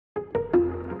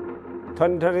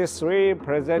2023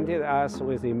 presented us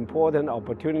with important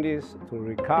opportunities to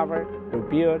recover,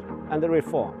 rebuild, and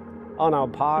reform on our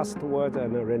path towards a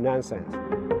renaissance.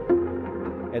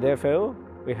 At FAO,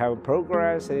 we have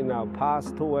progressed in our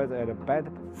path towards a better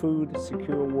food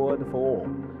secure world for all,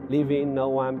 leaving no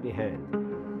one behind.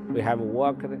 We have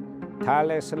worked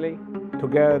tirelessly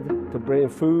together to bring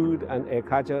food and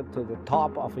agriculture to the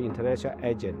top of the international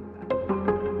agenda,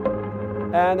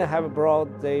 and have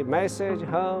brought the message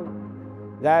home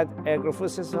that agri-food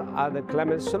systems are the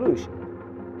climate solution.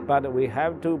 But we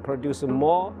have to produce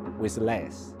more with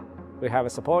less. We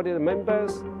have supported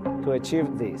members to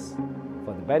achieve this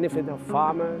for the benefit of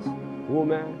farmers,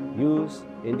 women, youth,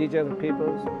 indigenous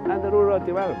peoples, and rural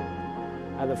development,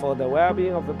 and for the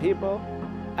well-being of the people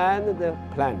and the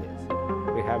planet.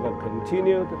 We have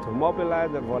continued to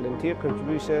mobilize the volunteer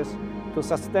contributions to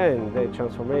sustain the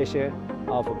transformation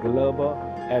of global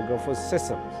agri-food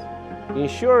systems,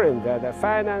 ensuring that the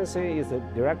financing is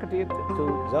directed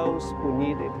to those who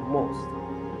need it most,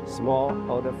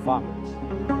 smallholder farmers.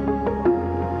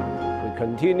 We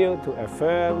continue to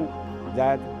affirm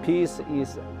that peace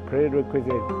is a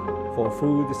prerequisite for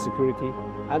food security,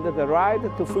 and the right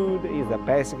to food is a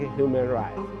basic human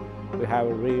right. We have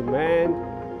remained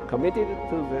committed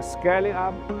to the scaling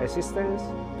up assistance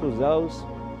to those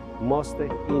most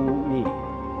in need,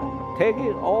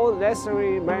 taking all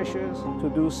necessary measures to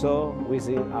do so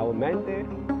within our mandate,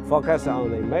 focus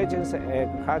on the emergency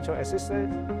agricultural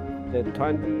assistance. The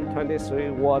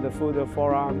 2023 World Food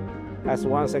Forum has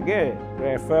once again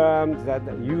reaffirmed that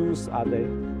the youth are the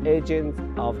agents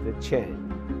of the change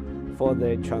for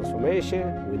the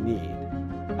transformation we need,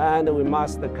 and we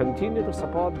must continue to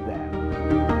support them.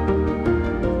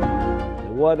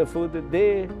 The World Food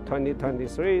Day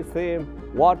 2023 theme,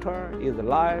 Water is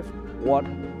life, water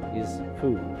is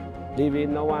food,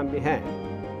 leaving no one behind,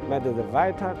 made the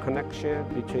vital connection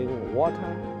between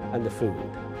water and food.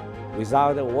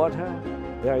 Without water,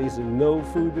 there is no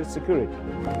food security.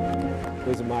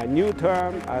 With my new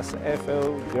term as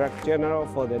FAO Director General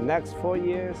for the next 4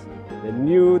 years, the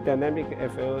new dynamic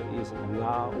FAO is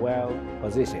now well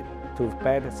positioned to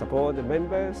better support the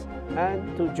members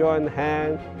and to join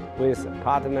hands with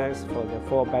partners for the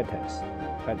four betters: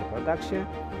 better production,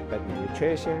 better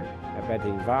nutrition, a better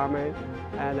environment,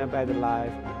 and a better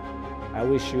life. I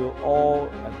wish you all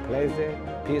a pleasant,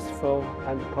 peaceful,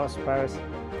 and prosperous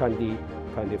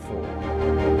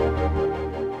 2024.